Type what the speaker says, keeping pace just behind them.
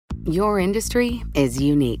Your industry is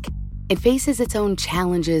unique. It faces its own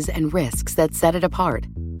challenges and risks that set it apart.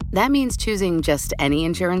 That means choosing just any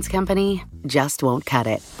insurance company just won't cut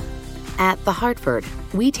it. At The Hartford,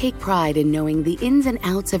 we take pride in knowing the ins and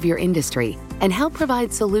outs of your industry and help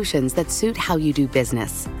provide solutions that suit how you do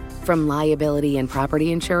business. From liability and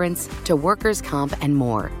property insurance to workers' comp and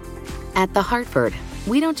more. At The Hartford,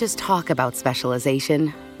 we don't just talk about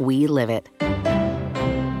specialization, we live it.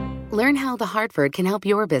 Learn how The Hartford can help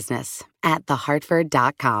your business at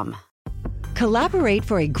thehartford.com. Collaborate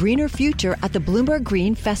for a greener future at the Bloomberg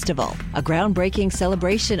Green Festival, a groundbreaking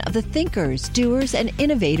celebration of the thinkers, doers, and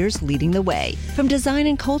innovators leading the way. From design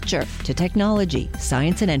and culture to technology,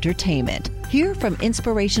 science, and entertainment. Hear from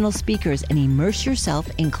inspirational speakers and immerse yourself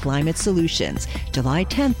in climate solutions. July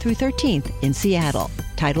 10th through 13th in Seattle.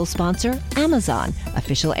 Title sponsor, Amazon.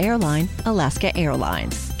 Official airline, Alaska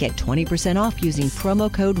Airlines. Get 20% off using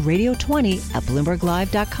promo code Radio20 at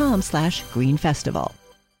BloombergLive.com/greenfestival.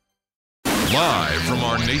 Live from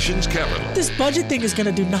our nation's capital. This budget thing is going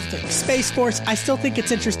to do nothing. Space Force, I still think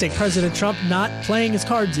it's interesting. President Trump not playing his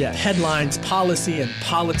cards yet. Headlines, policy, and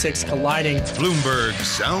politics colliding. Bloomberg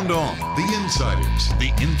Sound On. The insiders,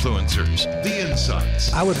 the influencers, the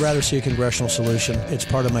insights. I would rather see a congressional solution. It's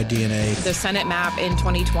part of my DNA. The Senate map in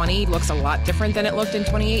 2020 looks a lot different than it looked in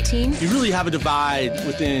 2018. You really have a divide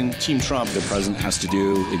within Team Trump. The president has to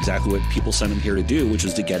do exactly what people sent him here to do, which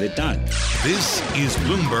is to get it done. This is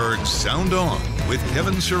Bloomberg Sound On with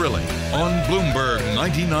Kevin Cirilli on Bloomberg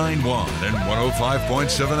 99.1 and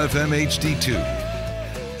 105.7 FM HD2.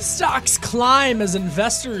 Stocks climb as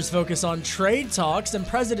investors focus on trade talks, and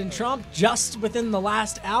President Trump, just within the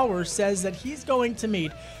last hour, says that he's going to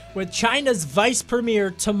meet with China's vice premier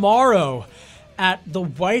tomorrow at the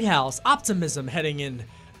White House. Optimism heading in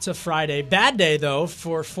to Friday. Bad day, though,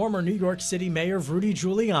 for former New York City Mayor Rudy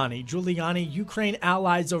Giuliani. Ukraine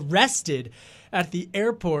allies arrested at the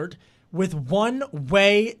airport with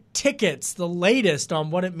one-way tickets. The latest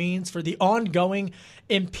on what it means for the ongoing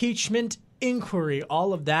impeachment inquiry.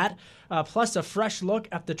 All of that, plus a fresh look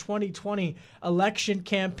at the 2020 election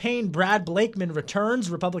campaign. Brad Blakeman returns,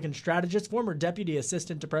 Republican strategist, former deputy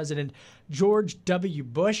assistant to President George W.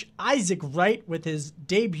 Bush. Isaac Wright with his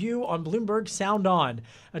debut on Bloomberg Sound On,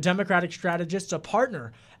 a Democratic strategist, a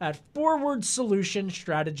partner at Forward Solution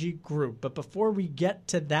Strategy Group. But before we get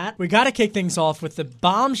to that, we got to kick things off with the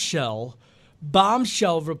bombshell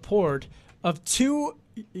report of two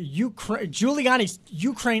Giuliani's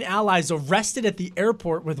Ukraine allies arrested at the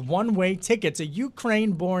airport with one-way tickets. A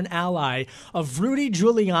Ukraine-born ally of Rudy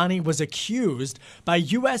Giuliani was accused by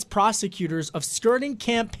U.S. prosecutors of skirting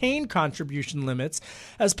campaign contribution limits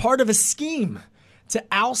as part of a scheme to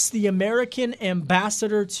oust the American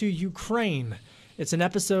ambassador to Ukraine. It's an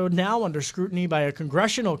episode now under scrutiny by a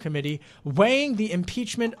congressional committee weighing the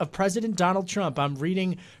impeachment of President Donald Trump. I'm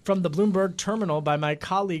reading from the Bloomberg Terminal by my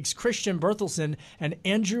colleagues Christian Berthelsen and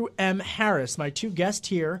Andrew M. Harris, my two guests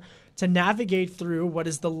here to navigate through what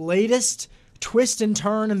is the latest twist and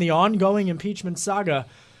turn in the ongoing impeachment saga.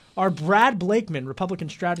 Are Brad Blakeman, Republican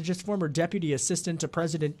strategist, former deputy assistant to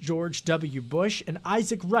President George W. Bush, and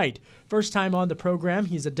Isaac Wright, first time on the program.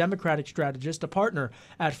 He's a Democratic strategist, a partner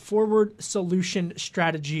at Forward Solution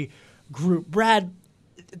Strategy Group. Brad,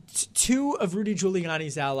 two of Rudy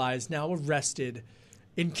Giuliani's allies now arrested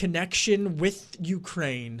in connection with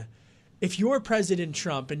Ukraine. If you're President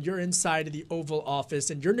Trump and you're inside of the Oval Office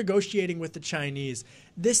and you're negotiating with the Chinese,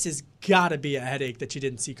 this has got to be a headache that you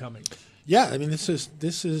didn't see coming. Yeah, I mean, this is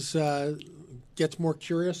gets more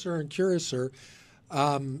curiouser and curiouser,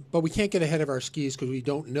 but we can't get ahead of our skis because we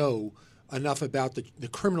don't know enough about the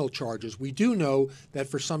criminal charges. We do know that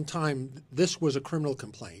for some time this was a criminal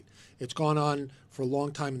complaint. It's gone on for a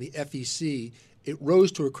long time in the FEC. It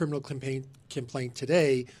rose to a criminal complaint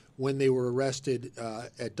today when they were arrested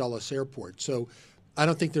at Dulles Airport. So I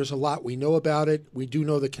don't think there's a lot we know about it. We do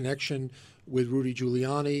know the connection with Rudy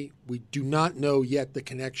Giuliani. We do not know yet the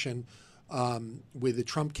connection with the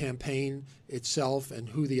Trump campaign itself and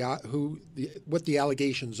what the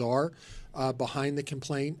allegations are behind the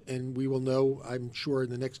complaint, and we will know, I'm sure, in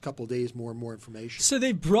the next couple of days more and more information. So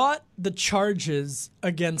they brought the charges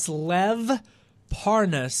against Lev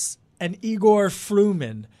Parnas and Igor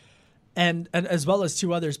Fruman, and as well as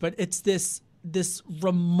two others, but it's this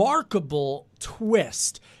remarkable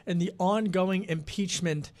twist in the ongoing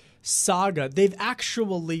impeachment saga. They've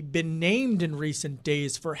actually been named in recent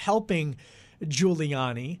days for helping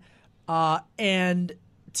Giuliani and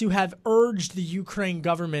to have urged the Ukraine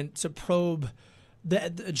government to probe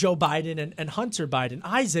the Joe Biden and Hunter Biden.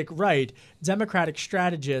 Isaac Wright, Democratic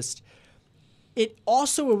strategist, it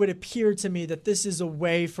also would appear to me that this is a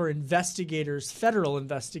way for investigators, federal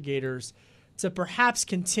investigators, to perhaps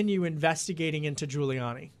continue investigating into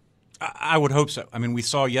Giuliani. I would hope so. I mean, we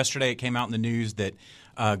saw yesterday, it came out in the news that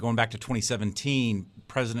going back to 2017,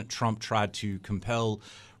 President Trump tried to compel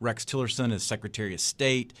Rex Tillerson as Secretary of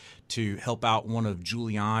State to help out one of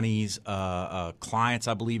Giuliani's clients,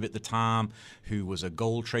 I believe at the time, who was a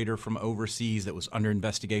gold trader from overseas that was under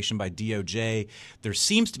investigation by DOJ. There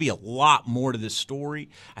seems to be a lot more to this story.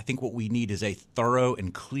 I think what we need is a thorough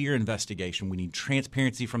and clear investigation. We need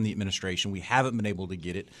transparency from the administration. We haven't been able to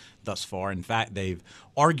get it thus far. In fact, they've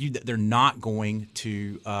argued that they're not going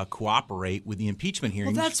to cooperate with the impeachment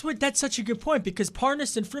hearings. Well, that's such a good point, because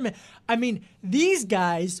Parnas and Freeman, I mean, these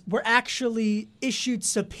guys were actually issued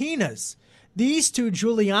subpoenas. These two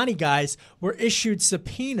Giuliani guys were issued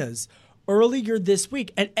subpoenas earlier this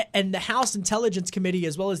week. And the House Intelligence Committee,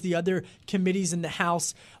 as well as the other committees in the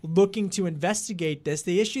House looking to investigate this,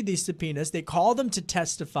 they issued these subpoenas. They called them to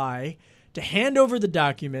testify, to hand over the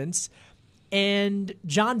documents. And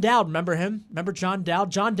John Dowd, remember him? Remember John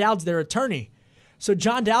Dowd? John Dowd's their attorney. So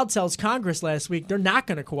John Dowd tells Congress last week they're not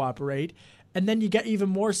going to cooperate. And then you get even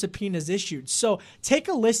more subpoenas issued. So take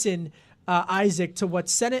a listen, Isaac, to what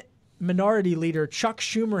Senate Minority Leader Chuck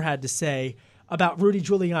Schumer had to say about Rudy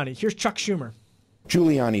Giuliani. Here's Chuck Schumer.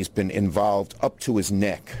 Giuliani's been involved up to his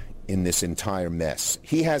neck in this entire mess.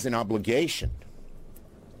 He has an obligation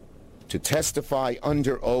to testify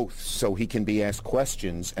under oath so he can be asked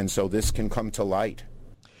questions and so this can come to light.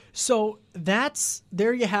 So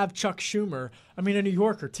there you have Chuck Schumer. I mean, a New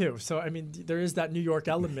Yorker too. So, I mean, there is that New York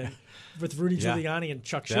element with Rudy Giuliani and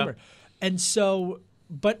Chuck Schumer. And so,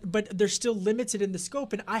 but they're still limited in the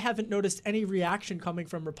scope. And I haven't noticed any reaction coming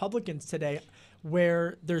from Republicans today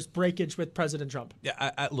where there's breakage with President Trump.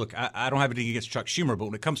 Yeah, look, I don't have anything against Chuck Schumer, but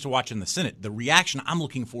when it comes to watching the Senate, the reaction I'm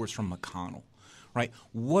looking for is from McConnell. Right?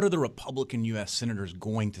 What are the Republican U.S. senators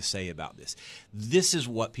going to say about this? This is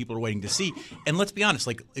what people are waiting to see. And let's be honest,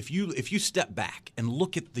 like if you step back and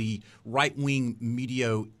look at the right-wing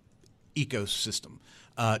media ecosystem,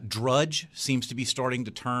 Drudge seems to be starting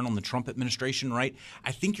to turn on the Trump administration, right?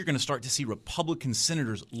 I think you're going to start to see Republican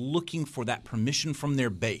senators looking for that permission from their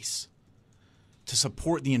base to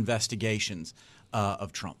support the investigations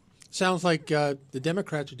of Trump. Sounds like the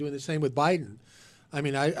Democrats are doing the same with Biden. I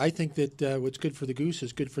mean, I think that what's good for the goose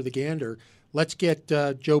is good for the gander. Let's get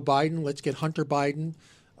Joe Biden. Let's get Hunter Biden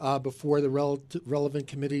before the relevant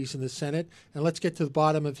committees in the Senate, and let's get to the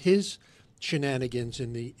bottom of his shenanigans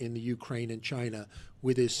in the Ukraine and China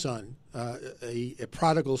with his son, a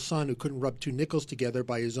prodigal son who couldn't rub two nickels together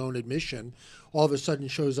by his own admission. All of a sudden,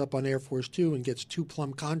 shows up on Air Force Two and gets 2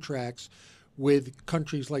 plum contracts with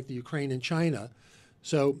countries like the Ukraine and China.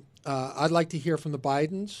 So I'd like to hear from the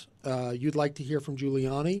Bidens. You'd like to hear from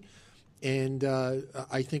Giuliani. And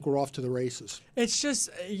I think we're off to the races. It's just,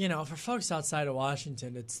 for folks outside of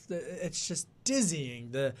Washington, it's just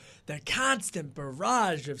dizzying. The constant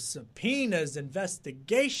barrage of subpoenas,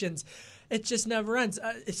 investigations. It just never ends.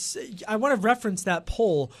 I want to reference that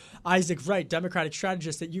poll, Isaac Wright, Democratic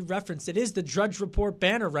strategist that you referenced. It is the Drudge Report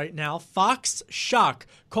banner right now. Fox shock,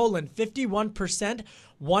 51%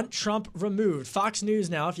 want Trump removed. Fox News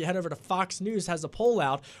now, if you head over to Fox News, has a poll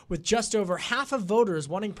out with just over half of voters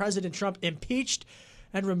wanting President Trump impeached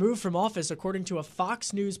and removed from office, according to a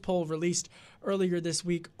Fox News poll released earlier this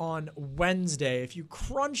week on Wednesday. If you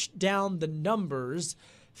crunch down the numbers,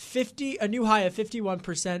 a new high of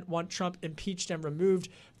 51% want Trump impeached and removed.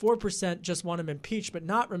 4% just want him impeached but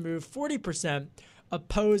not removed. 40%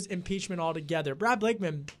 oppose impeachment altogether. Brad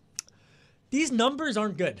Blakeman, these numbers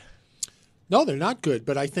aren't good. No, they're not good,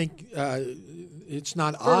 but I think it's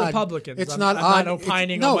not for odd. Republicans. It's I'm not not odd.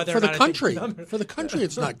 opining on whether for or the not country. For the country,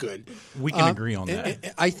 it's not good. We can agree on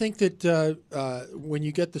that. I think that when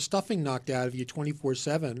you get the stuffing knocked out of you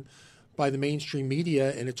 24/7 by the mainstream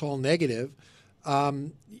media and it's all negative,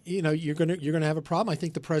 you're gonna have a problem. I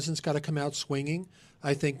think the president's got to come out swinging.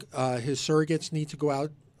 I think his surrogates need to go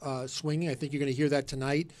out swinging. I think you're going to hear that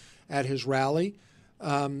tonight at his rally.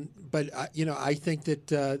 But I think that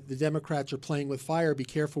the Democrats are playing with fire. Be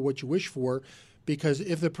careful what you wish for, because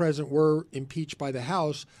if the president were impeached by the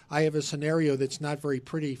House, I have a scenario that's not very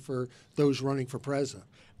pretty for those running for president.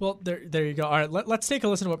 Well, there you go. All right, let's take a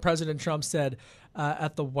listen to what President Trump said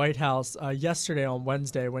at the White House yesterday on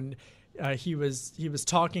Wednesday when he was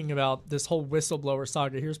talking about this whole whistleblower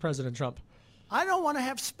saga. Here's President Trump. I don't want to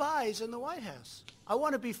have spies in the White House. I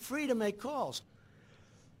want to be free to make calls.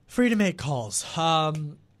 Free to make calls.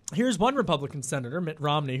 Here's one Republican senator, Mitt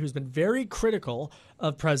Romney, who's been very critical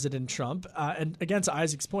of President Trump. And again, to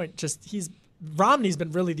Isaac's point, just he's Romney's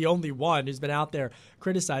been really the only one who's been out there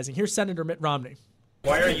criticizing. Here's Senator Mitt Romney.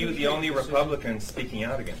 Why are you the only Republican speaking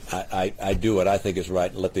out against it? I do what I think is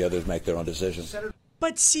right and let the others make their own decisions.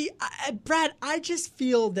 But see, Brad, I just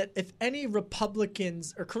feel that if any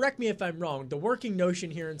Republicans, or correct me if I'm wrong, the working notion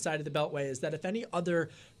here inside of the Beltway is that if any other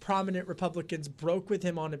prominent Republicans broke with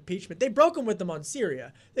him on impeachment, they broke him with them on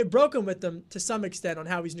Syria. They broke him with them to some extent on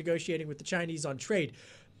how he's negotiating with the Chinese on trade.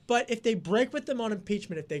 But if they break with them on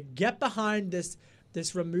impeachment, if they get behind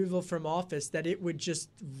this removal from office, that it would just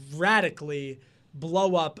radically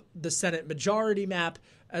blow up the Senate majority map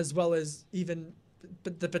as well as even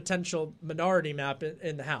the potential minority map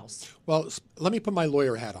in the House. Well, let me put my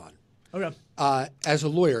lawyer hat on. Okay. As a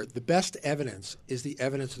lawyer, the best evidence is the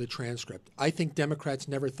evidence of the transcript. I think Democrats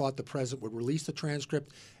never thought the president would release the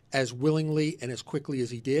transcript as willingly and as quickly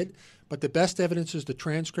as he did. But the best evidence is the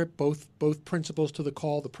transcript. Both principals to the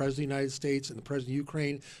call, the President of the United States and the President of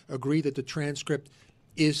Ukraine, agree that the transcript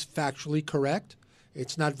is factually correct.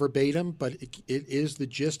 It's not verbatim, but it is the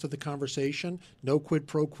gist of the conversation. No quid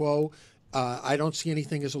pro quo. I don't see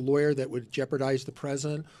anything as a lawyer that would jeopardize the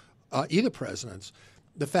president, either presidents.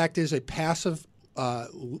 The fact is, a passive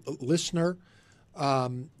listener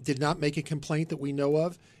did not make a complaint that we know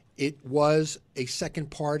of. It was a second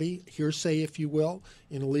party, hearsay, if you will,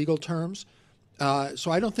 in legal terms. So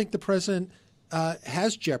I don't think the president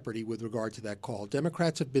has jeopardy with regard to that call.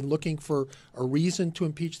 Democrats have been looking for a reason to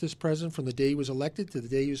impeach this president from the day he was elected to the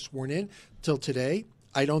day he was sworn in till today.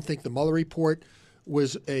 I don't think the Mueller report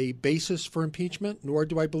was a basis for impeachment, nor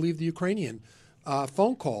do I believe the Ukrainian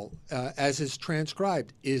phone call, as is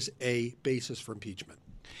transcribed, is a basis for impeachment.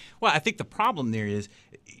 Well, I think the problem there is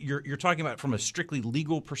you're talking about from a strictly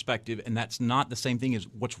legal perspective, and that's not the same thing as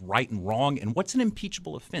what's right and wrong and what's an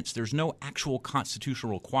impeachable offense. There's no actual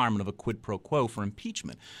constitutional requirement of a quid pro quo for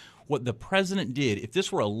impeachment. What the president did, if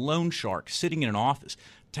this were a loan shark sitting in an office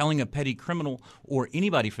telling a petty criminal or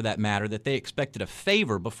anybody for that matter that they expected a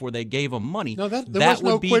favor before they gave them money, that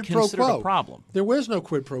would be considered a problem. There was no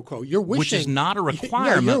quid pro quo. You're wishing, which is not a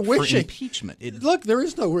requirement for impeachment. Look, there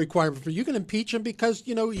is no requirement for you can impeach him because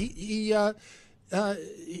he had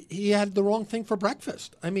the wrong thing for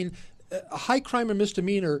breakfast. I mean, a high crime and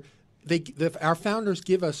misdemeanor. Our founders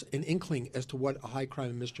give us an inkling as to what a high crime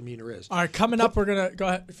and misdemeanor is. All right, coming up, we're going to go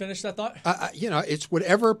ahead and finish that thought. It's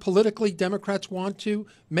whatever politically Democrats want to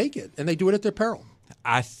make it, and they do it at their peril.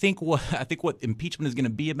 I think what impeachment is going to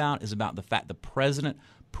be about is about the fact the president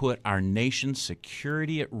put our nation's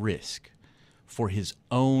security at risk for his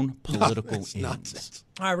own political ends. Nonsense.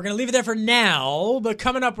 All right, we're going to leave it there for now, but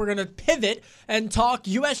coming up, we're going to pivot and talk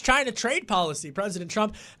U.S.-China trade policy. President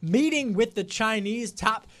Trump meeting with the Chinese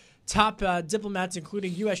top diplomats,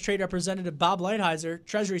 including U.S. Trade Representative Bob Lighthizer,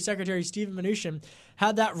 Treasury Secretary Steven Mnuchin,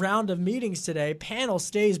 had that round of meetings today. Panel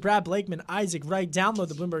stays Brad Blakeman, Isaac Wright. Download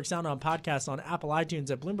the Bloomberg Sound On podcast on Apple iTunes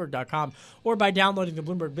at Bloomberg.com or by downloading the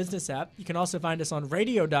Bloomberg Business app. You can also find us on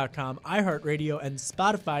Radio.com, iHeartRadio, and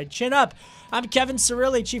Spotify. Chin up. I'm Kevin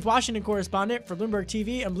Cirilli, Chief Washington Correspondent for Bloomberg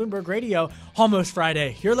TV and Bloomberg Radio. Almost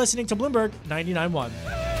Friday. You're listening to Bloomberg 99.1.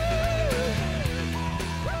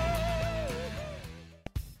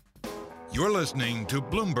 You're listening to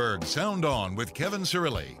Bloomberg Sound On with Kevin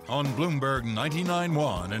Cirilli on Bloomberg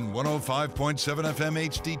 99.1 and 105.7 FM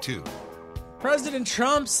HD2. President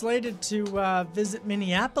Trump slated to visit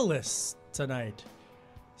Minneapolis tonight.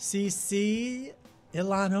 See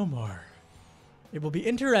Ilhan Omar. It will be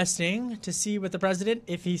interesting to see with the president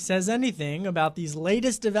if he says anything about these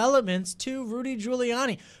latest developments to Rudy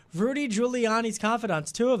Giuliani. Rudy Giuliani's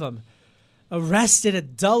confidants, two of them, arrested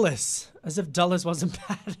at Dulles, as if Dulles wasn't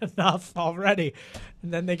bad enough already,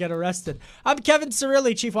 and then they get arrested. I'm Kevin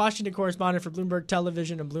Cirilli, Chief Washington Correspondent for Bloomberg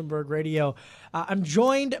Television and Bloomberg Radio. I'm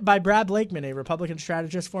joined by Brad Blakeman, a Republican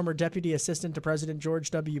strategist, former Deputy Assistant to President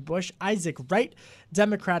George W. Bush. Isaac Wright,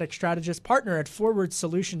 Democratic strategist, partner at Forward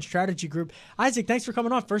Solution Strategy Group. Isaac, thanks for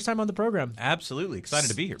coming on. First time on the program. Absolutely. Excited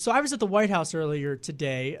to be here. So I was at the White House earlier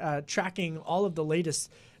today tracking all of the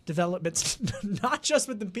latest developments, not just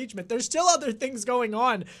with impeachment. There's still other things going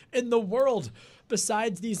on in the world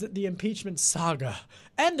besides the impeachment saga.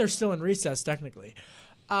 And they're still in recess, technically.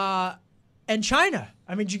 And China.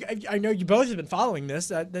 I mean, I know you both have been following this.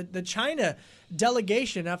 The China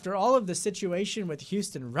delegation, after all of the situation with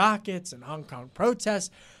Houston Rockets and Hong Kong protests,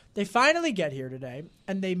 they finally get here today,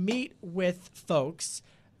 and they meet with folks,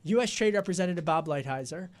 U.S. Trade Representative Bob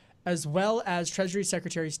Lighthizer, as well as Treasury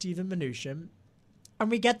Secretary Steven Mnuchin. And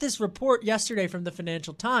we get this report yesterday from the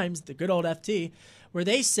Financial Times, the good old FT, where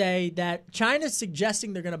they say that China's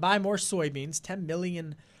suggesting they're going to buy more soybeans, 10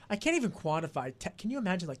 million I can't even quantify. Can you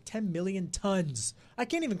imagine 10 million tons? I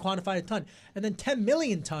can't even quantify a ton. And then 10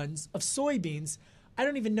 million tons of soybeans. I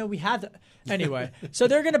don't even know we have that. Anyway, so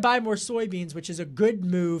they're going to buy more soybeans, which is a good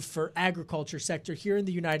move for agriculture sector here in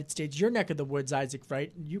the United States. Your neck of the woods, Isaac,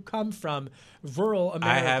 right? You come from rural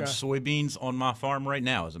America. I have soybeans on my farm right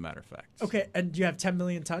now, as a matter of fact. Okay, and you have 10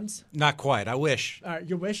 million tons? Not quite. I wish. All right,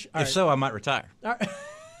 you wish? If so, I might retire. All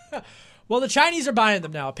right. Well, the Chinese are buying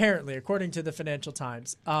them now, apparently, according to the Financial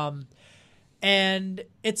Times. And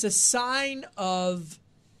it's a sign of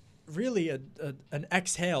really an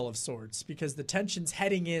exhale of sorts, because the tensions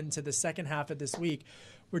heading into the second half of this week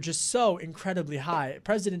were just so incredibly high.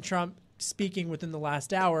 President Trump speaking within the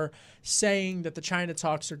last hour, saying that the China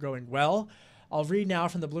talks are going well. I'll read now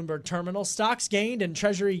from the Bloomberg terminal. Stocks gained and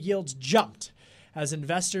Treasury yields jumped as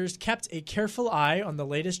investors kept a careful eye on the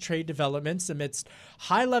latest trade developments amidst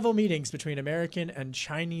high-level meetings between American and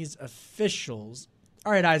Chinese officials.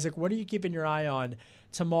 All right, Isaac, what are you keeping your eye on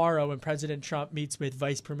tomorrow when President Trump meets with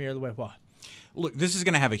Vice Premier Liu He? Look, this is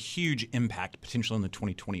going to have a huge impact potentially in the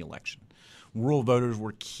 2020 election. Rural voters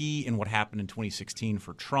were key in what happened in 2016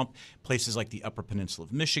 for Trump. Places like the Upper Peninsula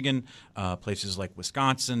of Michigan, places like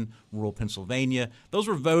Wisconsin, rural Pennsylvania, those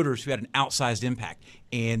were voters who had an outsized impact.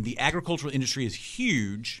 And the agricultural industry is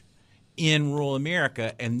huge in rural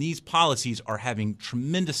America, and these policies are having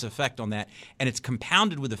tremendous effect on that. And it's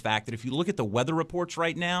compounded with the fact that if you look at the weather reports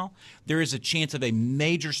right now, there is a chance of a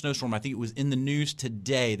major snowstorm. I think it was in the news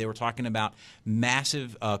today. They were talking about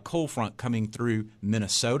massive cold front coming through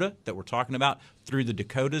Minnesota that we're talking about, through the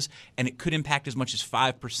Dakotas, and it could impact as much as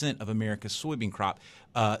 5% of America's soybean crop.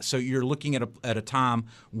 So you're looking at a time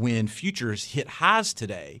when futures hit highs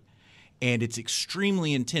today, and it's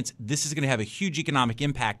extremely intense. This is going to have a huge economic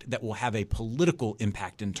impact that will have a political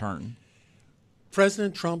impact in turn.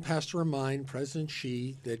 President Trump has to remind President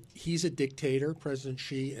Xi that he's a dictator, President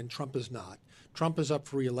Xi, and Trump is not. Trump is up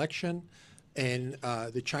for re-election, and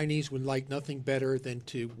the Chinese would like nothing better than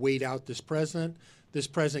to wait out this president. This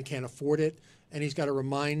president can't afford it, and he's got to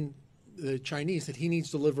remind the Chinese that he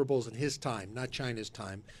needs deliverables in his time, not China's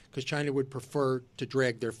time, because China would prefer to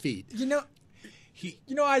drag their feet.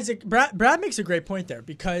 Isaac, Brad makes a great point there,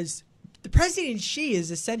 because the President Xi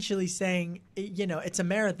is essentially saying, it's a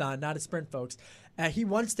marathon, not a sprint, folks. He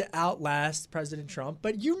wants to outlast President Trump.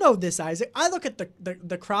 But you know this, Isaac. I look at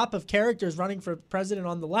the crop of characters running for president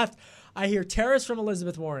on the left. I hear tariffs from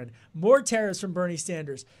Elizabeth Warren, more tariffs from Bernie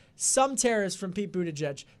Sanders, some tariffs from Pete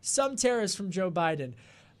Buttigieg, some tariffs from Joe Biden.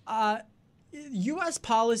 U.S.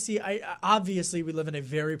 policy, obviously we live in a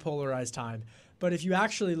very polarized time. But if you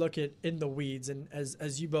actually look at in the weeds, and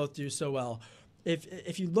as you both do so well,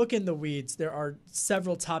 if you look in the weeds, there are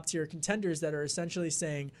several top-tier contenders that are essentially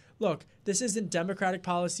saying, look, this isn't Democratic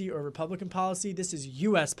policy or Republican policy. This is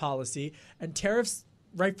U.S. policy. And tariffs,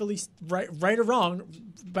 rightfully right or wrong,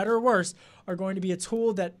 better or worse, are going to be a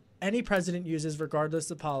tool that any president uses regardless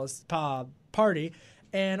of party.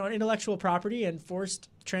 And on intellectual property and forced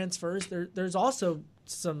transfers, there's also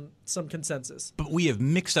some consensus. But we have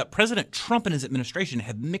mixed up, President Trump and his administration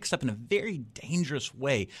have mixed up in a very dangerous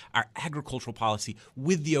way our agricultural policy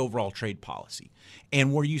with the overall trade policy.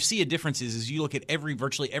 And where you see a difference is you look at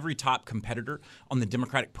virtually every top competitor on the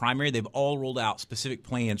Democratic primary, they've all rolled out specific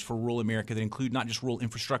plans for rural America that include not just rural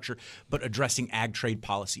infrastructure, but addressing ag trade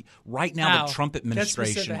policy. Right now, the Trump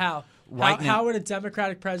administration... How would a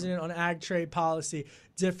Democratic president on ag trade policy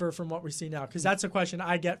differ from what we see now? Because that's a question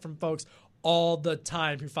I get from folks all the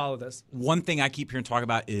time who follow this. One thing I keep hearing talk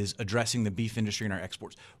about is addressing the beef industry and our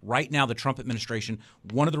exports. Right now, the Trump administration,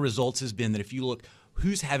 one of the results has been that if you look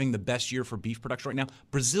who's having the best year for beef production right now,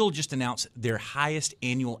 Brazil just announced their highest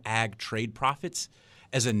annual ag trade profits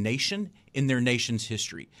as a nation in their nation's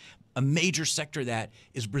history. A major sector of that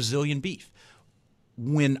is Brazilian beef.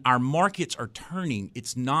 When our markets are turning,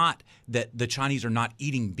 it's not that the Chinese are not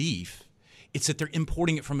eating beef. It's that they're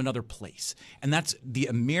importing it from another place. And that's the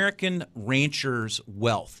American rancher's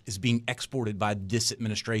wealth is being exported by this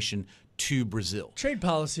administration to Brazil. Trade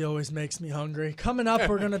policy always makes me hungry. Coming up,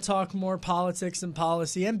 we're going to talk more politics and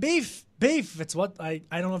policy and beef. Beef. It's what I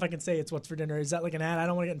don't know if I can say it's what's for dinner. Is that like an ad? I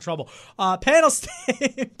don't want to get in trouble. Panel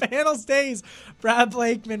stays. Brad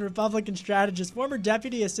Blakeman, Republican strategist, former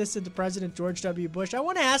deputy assistant to President George W. Bush. I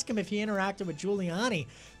want to ask him if he interacted with Giuliani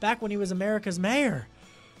back when he was America's mayor.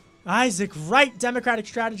 Isaac Wright, Democratic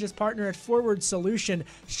strategist partner at Forward Solution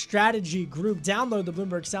Strategy Group. Download the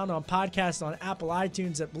Bloomberg Sound On podcast on Apple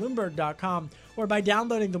iTunes at Bloomberg.com or by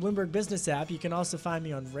downloading the Bloomberg Business app. You can also find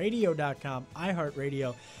me on Radio.com,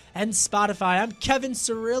 iHeartRadio, and Spotify. I'm Kevin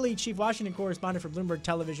Cirilli, Chief Washington Correspondent for Bloomberg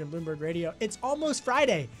Television, Bloomberg Radio. It's almost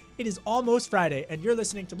Friday. It is almost Friday, and you're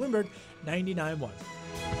listening to Bloomberg 99.1.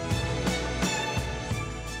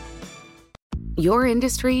 Your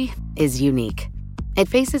industry is unique. It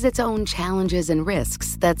faces its own challenges and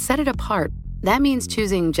risks that set it apart. That means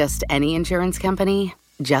choosing just any insurance company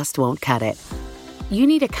just won't cut it. You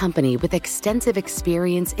need a company with extensive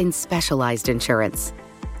experience in specialized insurance.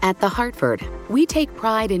 At The Hartford, we take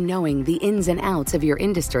pride in knowing the ins and outs of your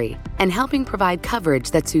industry and helping provide coverage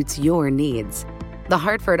that suits your needs. The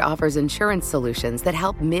Hartford offers insurance solutions that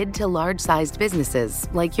help mid to large-sized businesses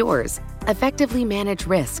like yours effectively manage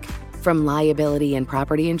risk, from liability and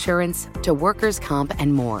property insurance to workers' comp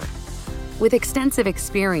and more. With extensive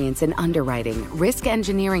experience in underwriting, risk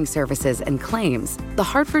engineering services, and claims, The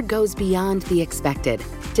Hartford goes beyond the expected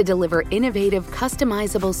to deliver innovative,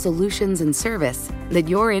 customizable solutions and service that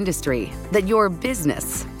your industry, that your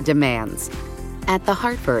business demands. At The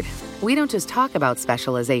Hartford, we don't just talk about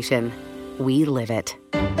specialization, we live it.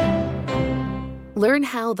 Learn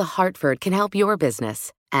how The Hartford can help your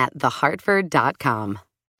business at thehartford.com.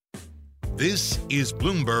 This is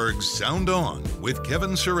Bloomberg Sound On with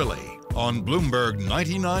Kevin Cirilli on Bloomberg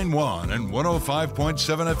 99.1 and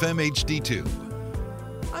 105.7 FM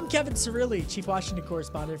HD2. I'm Kevin Cirilli, Chief Washington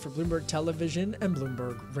Correspondent for Bloomberg Television and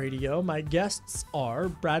Bloomberg Radio. My guests are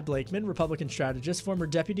Brad Blakeman, Republican strategist, former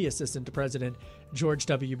Deputy Assistant to President George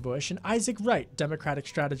W. Bush, and Isaac Wright, Democratic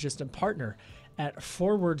strategist and partner at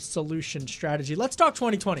Forward Solution Strategy. Let's talk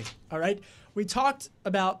 2020, all right? We talked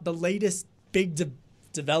about the latest big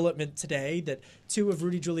development today, that two of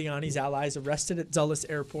Rudy Giuliani's allies arrested at Dulles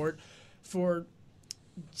Airport for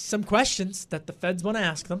some questions that the feds want to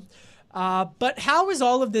ask them. But how is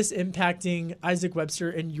all of this impacting, Isaac Webster,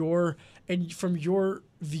 and from your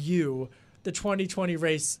view, the 2020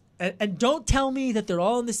 race? And don't tell me that they're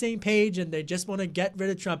all on the same page and they just want to get rid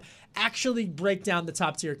of Trump. Actually break down the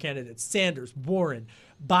top tier candidates: Sanders, Warren,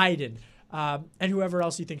 Biden, and whoever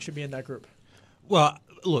else you think should be in that group. Well,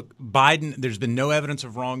 look, Biden, there's been no evidence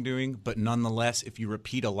of wrongdoing, but nonetheless, if you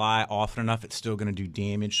repeat a lie often enough, it's still going to do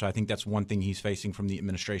damage. So I think that's one thing he's facing from the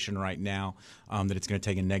administration right now, that it's going to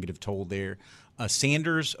take a negative toll there.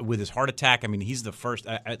 Sanders, with his heart attack, I mean, he's the first,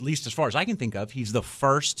 at least as far as I can think of, he's the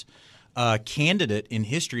first candidate in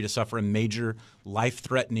history to suffer a major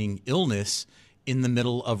life-threatening illness in the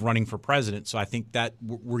middle of running for president. So I think that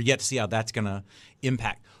we're yet to see how that's going to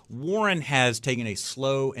impact. Warren has taken a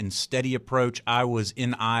slow and steady approach. I was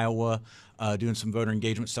in Iowa doing some voter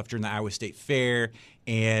engagement stuff during the Iowa State Fair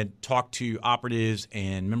and talked to operatives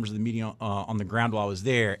and members of the media on the ground while I was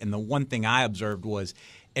there. And the one thing I observed was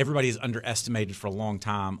everybody has underestimated for a long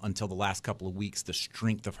time until the last couple of weeks the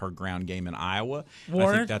strength of her ground game in Iowa. Warren?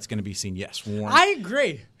 I think that's going to be seen. Yes, Warren. I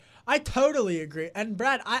agree. I totally agree. And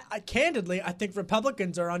Brad, I candidly, I think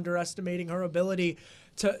Republicans are underestimating her ability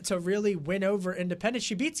to really win over independents.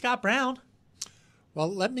 She beat Scott Brown. Well,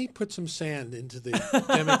 let me put some sand into the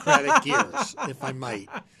Democratic gears, if I might.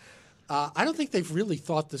 I don't think they've really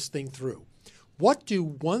thought this thing through. What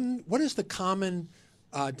is the common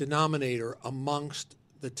denominator amongst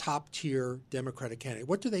the top tier Democratic candidate?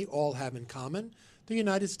 What do they all have in common? They're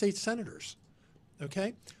United States senators.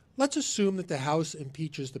 Okay? Let's assume that the House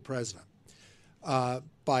impeaches the president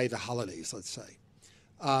by the holidays, let's say.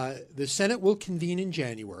 The Senate will convene in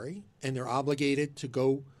January, and they're obligated to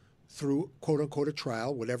go through, quote-unquote, a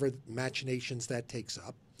trial, whatever machinations that takes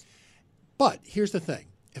up. But here's the thing.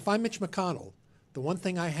 If I'm Mitch McConnell, the one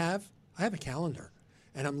thing I have a calendar.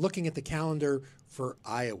 And I'm looking at the calendar for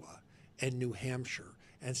Iowa and New Hampshire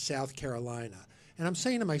and South Carolina. And I'm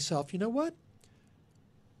saying to myself, you know what?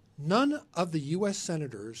 None of the U.S.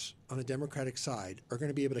 senators on the Democratic side are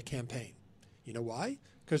going to be able to campaign. You know why?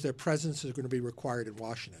 Because their presence is going to be required in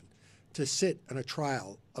Washington to sit on a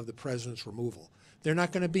trial of the president's removal. They're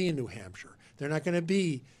not going to be in New Hampshire. They're not going to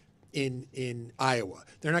be in Iowa.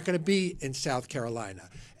 They're not going to be in South Carolina.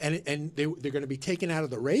 And they're going to be taken out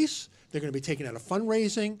of the race. They're going to be taken out of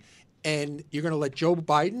fundraising. And you're going to let Joe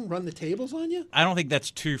Biden run the tables on you? I don't think that's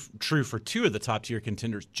true for two of the top-tier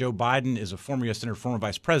contenders. Joe Biden is a former U.S. Senator, former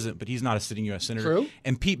vice president, but he's not a sitting U.S. Senator. True.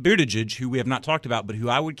 And Pete Buttigieg, who we have not talked about, but who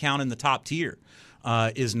I would count in the top tier,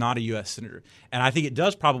 is not a U.S. Senator. And I think it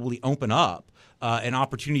does probably open up an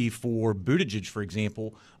opportunity for Buttigieg, for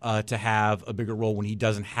example, to have a bigger role when he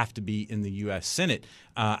doesn't have to be in the U.S. Senate.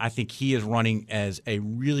 I think he is running as a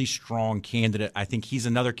really strong candidate. I think he's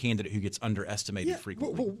another candidate who gets underestimated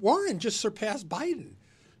frequently. Well, Warren just surpassed Biden.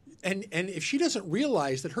 And if she doesn't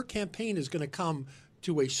realize that her campaign is going to come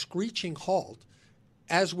to a screeching halt,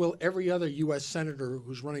 as will every other U.S. senator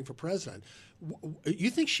who's running for president, you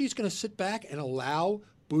think she's going to sit back and allow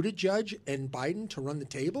Buttigieg and Biden to run the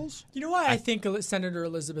tables? You know why I think Senator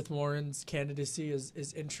Elizabeth Warren's candidacy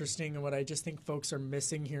is interesting, and what I just think folks are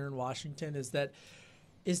missing here in Washington is that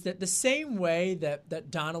is that the same way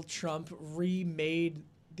that Donald Trump remade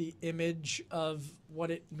the image of what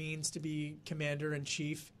it means to be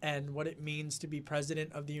commander-in-chief and what it means to be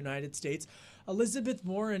president of the United States, Elizabeth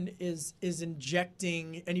Warren is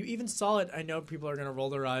injecting, and you even saw it, I know people are going to roll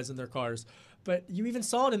their eyes in their cars, but you even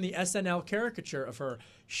saw it in the SNL caricature of her.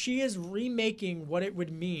 She is remaking what it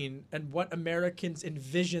would mean and what Americans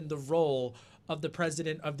envision the role of the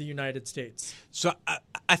President of the United States. So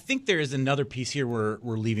I think there is another piece here we're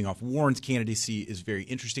leaving off. Warren's candidacy is very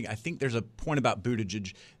interesting. I think there's a point about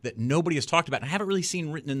Buttigieg that nobody has talked about. I haven't really seen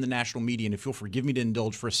written in the national media, and if you'll forgive me to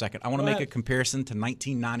indulge for a second, I want to make a comparison to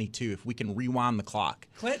 1992, if we can rewind the clock.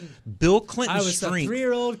 Clinton. Bill Clinton's I was a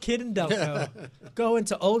 3-year-old kid in Delco going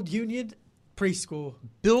to Old Union preschool.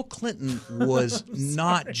 Bill Clinton was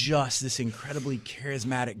not just this incredibly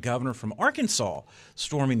charismatic governor from Arkansas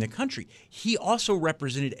storming the country. He also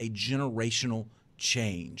represented a generational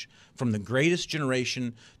change from the greatest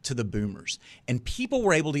generation to the boomers. And people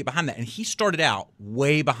were able to get behind that. And he started out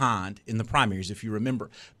way behind in the primaries, if you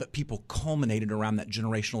remember. But people culminated around that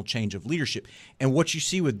generational change of leadership. And what you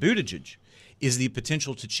see with Buttigieg is the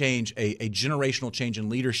potential to change a generational change in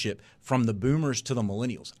leadership from the boomers to the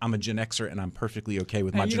millennials. I'm a Gen Xer, and I'm perfectly okay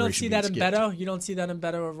with my generation. You don't see that in Beto? You don't see that in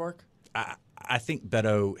Beto at work? I think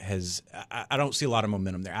Beto has – I don't see a lot of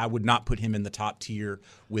momentum there. I would not put him in the top tier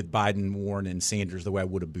with Biden, Warren, and Sanders the way I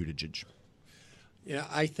would have Buttigieg. Yeah,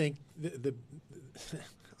 I think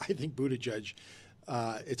I think Buttigieg,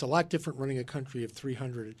 it's a lot different running a country of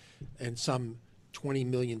 300 and some 20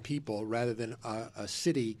 million people rather than a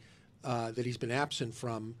city that he's been absent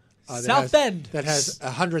from. South Bend. That has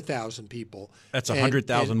 100,000 people. That's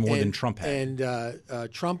 100,000 more than Trump had.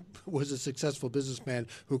 And Trump was a successful businessman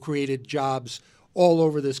who created jobs all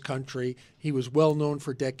over this country. He was well known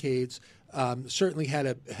for decades. Certainly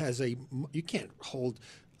you can't hold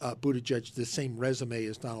Buttigieg the same resume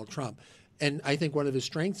as Donald Trump. And I think one of his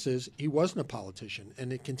strengths is he wasn't a politician,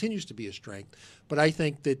 and it continues to be a strength. But I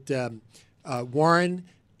think that Warren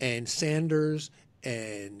and Sanders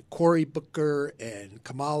and Cory Booker and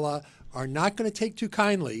Kamala are not going to take too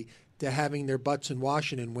kindly to having their butts in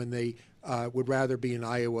Washington when they would rather be in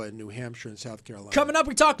Iowa and New Hampshire and South Carolina. Coming up,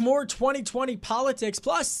 we talk more 2020 politics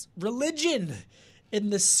plus religion in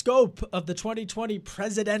the scope of the 2020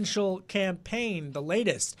 presidential campaign. The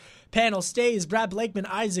latest panel stays. Brad Blakeman,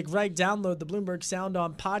 Isaac Wright. Download the Bloomberg Sound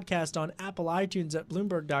On podcast on Apple iTunes at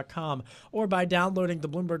Bloomberg.com or by downloading the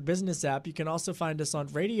Bloomberg Business app. You can also find us on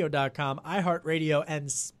Radio.com, iHeartRadio, and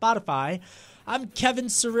Spotify. I'm Kevin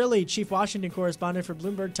Cirilli, Chief Washington Correspondent for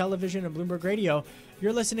Bloomberg Television and Bloomberg Radio.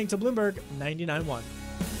 You're listening to Bloomberg 99.1.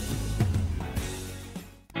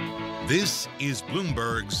 This is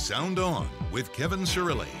Bloomberg Sound On with Kevin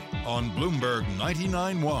Cirilli on Bloomberg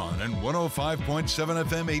 99.1 and 105.7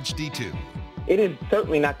 FM HD2. It is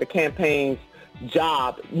certainly not the campaign's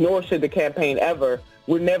job, nor should the campaign ever.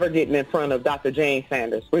 We're never getting in front of Dr. James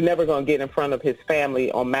Sanders. We're never going to get in front of his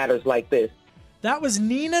family on matters like this. That was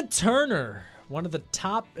Nina Turner, one of the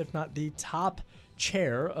top, if not the top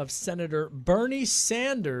chair of Senator Bernie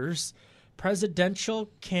Sanders' presidential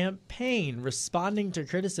campaign, responding to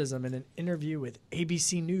criticism in an interview with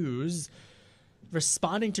ABC News,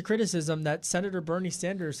 responding to criticism that Senator Bernie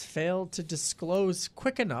Sanders failed to disclose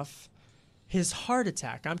quick enough his heart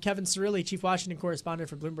attack. I'm Kevin Cirilli, Chief Washington Correspondent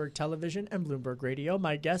for Bloomberg Television and Bloomberg Radio.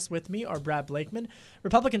 My guests with me are Brad Blakeman,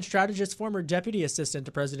 Republican strategist, former Deputy Assistant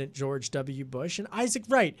to President George W. Bush, and Isaac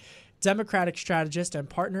Wright, Democratic strategist and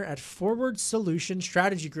partner at Forward Solution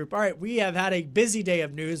Strategy Group. All right, we have had a busy day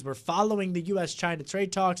of news. We're following the U.S.-China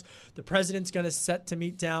trade talks. The president's going to set to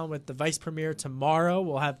meet down with the vice premier tomorrow.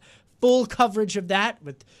 We'll have full coverage of that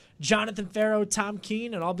with Jonathan Farrow, Tom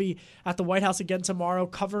Keene, and I'll be at the White House again tomorrow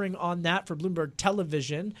covering on that for Bloomberg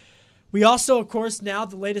Television. We also, of course, now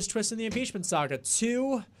the latest twist in the impeachment saga.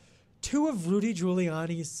 Two of Rudy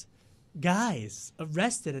Giuliani's guys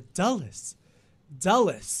arrested at Dulles.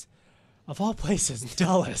 Dulles. Of all places,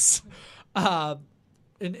 Dulles.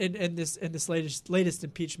 In this latest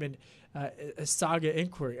impeachment saga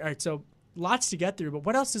inquiry. All right, so lots to get through, but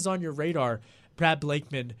what else is on your radar, Brad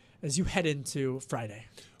Blakeman, as you head into Friday?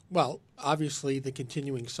 Well, obviously the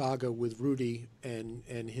continuing saga with Rudy and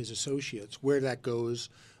his associates, where that goes.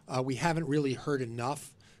 We haven't really heard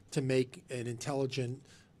enough to make an intelligent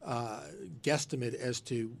guesstimate as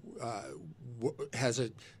to has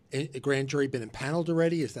a grand jury been impaneled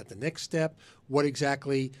already? Is that the next step? What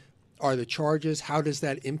exactly are the charges? How does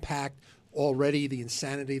that impact already the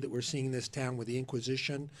insanity that we're seeing in this town with the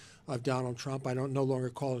inquisition of Donald Trump? I don't no longer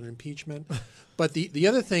call it an impeachment. But the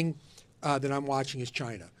other thing that I'm watching is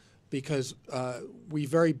China, because we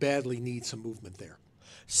very badly need some movement there.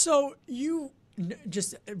 So you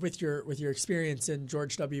just with your experience in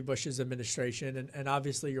George W. Bush's administration and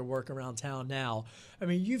obviously your work around town now, I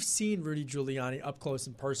mean, you've seen Rudy Giuliani up close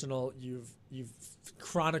and personal. You've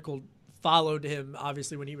followed him,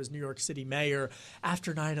 obviously, when he was New York City mayor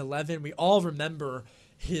after 9/11. We all remember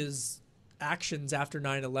his actions after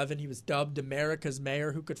 9/11. He was dubbed America's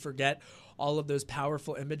mayor. Who could forget all of those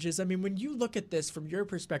powerful images? I mean, when you look at this from your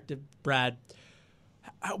perspective, Brad,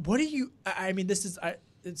 what do you – I mean, this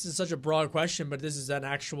is such a broad question, but this is an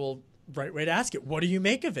actual right way to ask it. What do you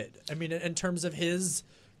make of it? I mean, in terms of his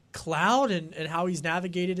cloud and how he's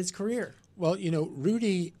navigated his career. Well,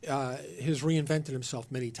 Rudy has reinvented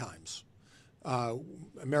himself many times.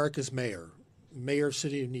 America's mayor of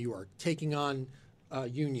City of New York, taking on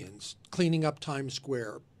unions, cleaning up Times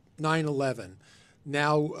Square, 9/11,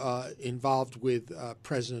 now involved with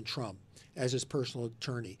President Trump as his personal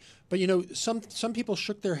attorney. But, some people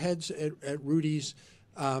shook their heads at Rudy's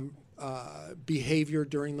behavior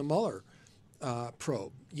during the Mueller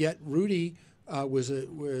probe. Yet Rudy was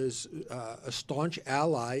a staunch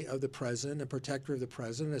ally of the president, a protector of the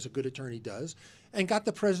president, as a good attorney does, and got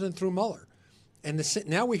the president through Mueller. And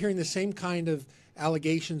now we're hearing the same kind of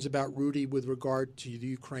allegations about Rudy with regard to the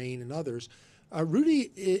Ukraine and others.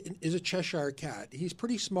 Rudy is a Cheshire cat. He's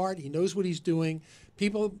pretty smart. He knows what he's doing.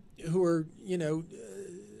 People who are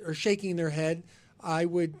shaking their head, I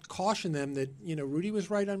would caution them that Rudy was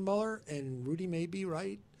right on Mueller, and Rudy may be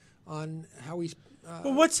right on how he's.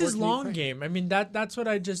 Well, what's his long game? I mean, that's what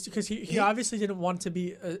I just because he obviously didn't want to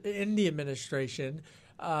be in the administration.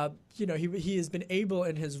 He has been able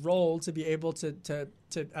in his role to be able to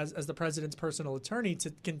as the president's personal attorney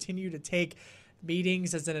to continue to take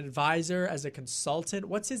meetings as an advisor, as a consultant.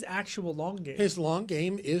 What's his actual long game? His long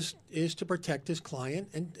game is to protect his client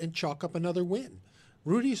and chalk up another win.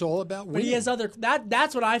 Rudy's all about winning. But he has other.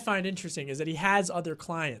 That's what I find interesting is that he has other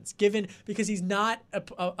clients. Because he's not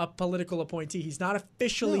a political appointee. He's not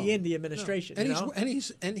officially in the administration. No. And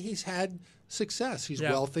he's had success. He's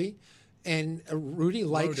wealthy, and Rudy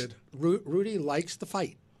likes the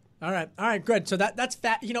fight. All right, good. So that's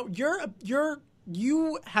fat. You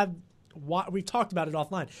have. We've talked about it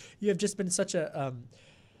offline. You have just been such you've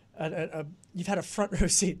had a front row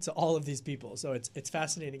seat to all of these people. So it's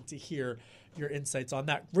fascinating to hear your insights on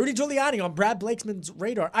that. Rudy Giuliani on Brad Blakesman's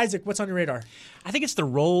radar. Isaac, what's on your radar? I think it's the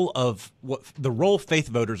role faith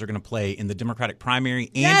voters are going to play in the Democratic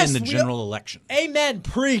primary and in the general election. Amen.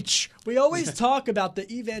 Preach. We always talk about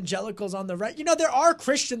the evangelicals on the right. There are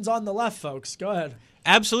Christians on the left, folks. Go ahead.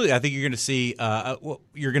 Absolutely. I think you're going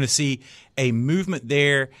to see a movement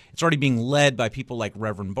there. It's already being led by people like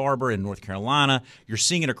Reverend Barber in North Carolina. You're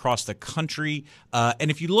seeing it across the country. And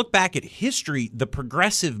if you look back at history, the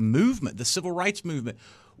progressive movement, the civil rights movement,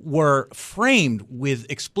 were framed with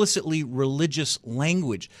explicitly religious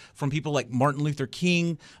language from people like Martin Luther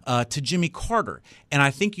King to Jimmy Carter. And I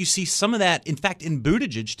think you see some of that, in fact, in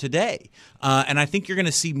Buttigieg today. And I think you're going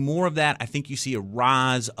to see more of that. I think you see a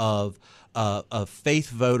rise of faith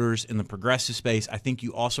voters in the progressive space. I think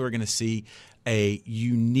you also are going to see a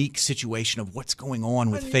unique situation of what's going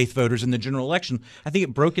on with faith voters in the general election. I think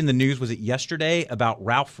it broke in the news, was it yesterday, about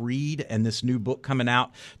Ralph Reed and this new book coming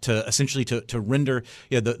out to essentially to render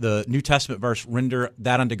the New Testament verse, render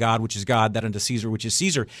that unto God, which is God, that unto Caesar, which is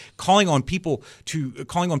Caesar, calling on people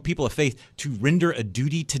of faith to render a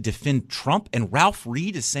duty to defend Trump. And Ralph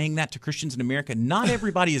Reed is saying that to Christians in America. Not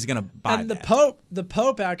everybody is going to buy and that. The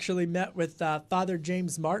Pope actually met with Father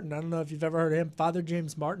James Martin. I don't know if you've ever heard of him. Father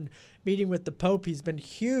James Martin meeting with the Pope. He's been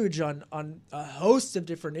huge on a host of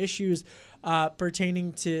different issues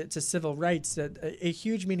pertaining to civil rights. A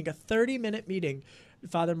huge meeting, a 30-minute meeting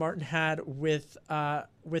Father Martin had with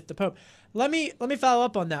the Pope. Let me follow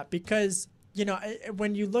up on that because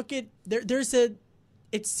when you look at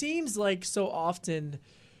it seems like so often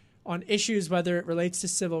on issues, whether it relates to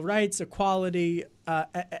civil rights, equality,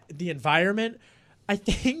 the environment, I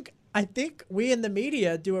think we in the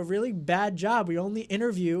media do a really bad job. We only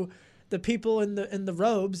interview the people in the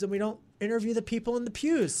robes, and we don't interview the people in the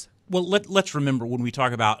pews. Well, let's remember when we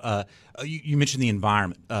talk about you mentioned the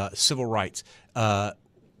environment, civil rights.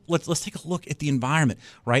 Let's take a look at the environment,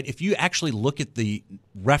 right? If you actually look at the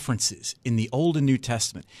references in the Old and New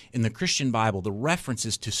Testament, in the Christian Bible, the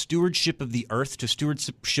references to stewardship of the earth, to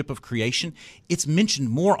stewardship of creation, it's mentioned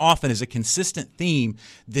more often as a consistent theme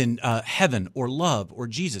than heaven or love or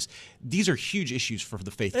Jesus. These are huge issues for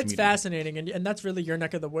the faith community. It's fascinating, and that's really your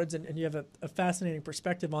neck of the woods, and you have a fascinating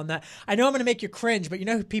perspective on that. I know I'm going to make you cringe, but you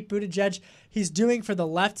know who Pete Buttigieg, he's doing for the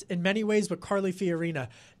left in many ways what Carly Fiorina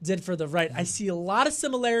did for the right. I see a lot of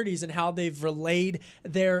similarities charities and how they've relayed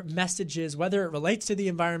their messages, whether it relates to the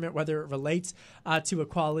environment, whether it relates to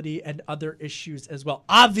equality and other issues as well.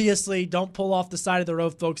 Obviously, don't pull off the side of the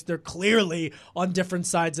road, folks. They're clearly on different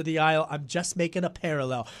sides of the aisle. I'm just making a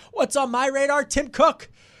parallel. What's on my radar? Tim Cook.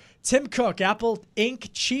 Tim Cook, Apple Inc.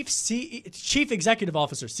 Chief Executive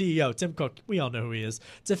Officer, CEO, Tim Cook, we all know who he is,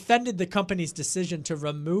 defended the company's decision to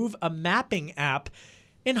remove a mapping app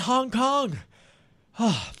in Hong Kong.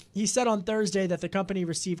 He said on Thursday that the company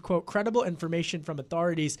received, quote, credible information from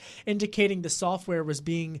authorities indicating the software was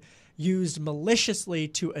being used maliciously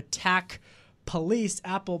to attack police.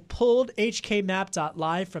 Apple pulled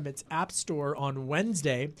HKMap.live from its app store on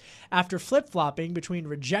Wednesday after flip-flopping between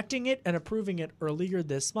rejecting it and approving it earlier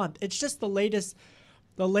this month. It's just the latest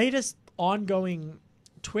ongoing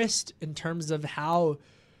twist in terms of how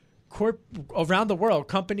around the world,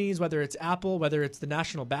 companies, whether it's Apple, whether it's the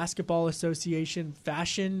National Basketball Association,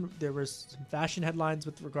 fashion, there was some fashion headlines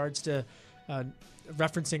with regards to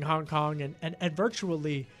referencing Hong Kong and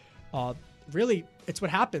virtually really, it's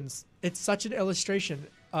what happens. It's such an illustration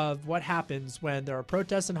of what happens when there are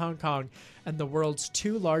protests in Hong Kong and the world's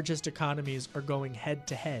two largest economies are going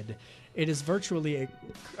head-to-head. It is virtually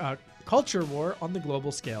a culture war on the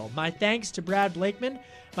global scale. My thanks to Brad Blakeman.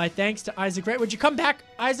 My thanks to Isaac Wright. Would you come back,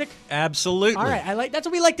 Isaac? Absolutely. All right. That's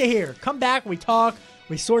what we like to hear. Come back. We talk.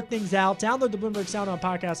 We sort things out. Download the Bloomberg Sound On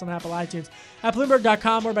podcast on Apple iTunes at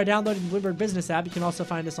Bloomberg.com or by downloading the Bloomberg Business app. You can also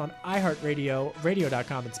find us on iHeartRadio,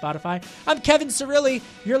 Radio.com, and Spotify. I'm Kevin Cirilli.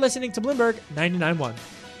 You're listening to Bloomberg 99.1.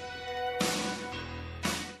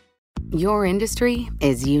 Your industry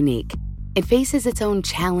is unique. It faces its own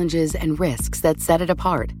challenges and risks that set it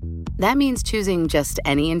apart. That means choosing just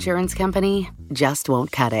any insurance company just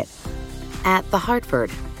won't cut it. At The Hartford,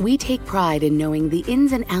 we take pride in knowing the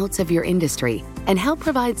ins and outs of your industry and help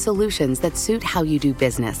provide solutions that suit how you do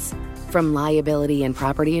business. From liability and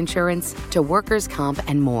property insurance to workers' comp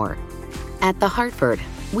and more. At The Hartford,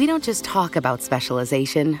 we don't just talk about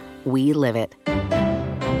specialization, we live it.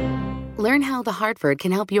 Learn how The Hartford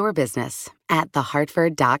can help your business at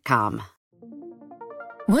thehartford.com.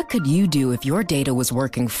 What could you do if your data was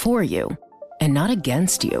working for you and not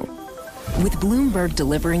against you? With Bloomberg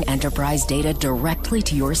delivering enterprise data directly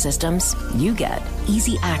to your systems, you get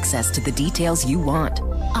easy access to the details you want,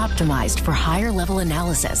 optimized for higher-level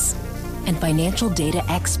analysis, and financial data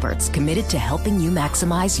experts committed to helping you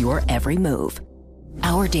maximize your every move.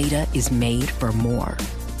 Our data is made for more,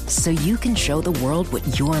 so you can show the world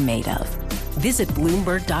what you're made of. Visit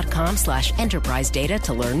Bloomberg.com/enterprise data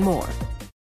to learn more.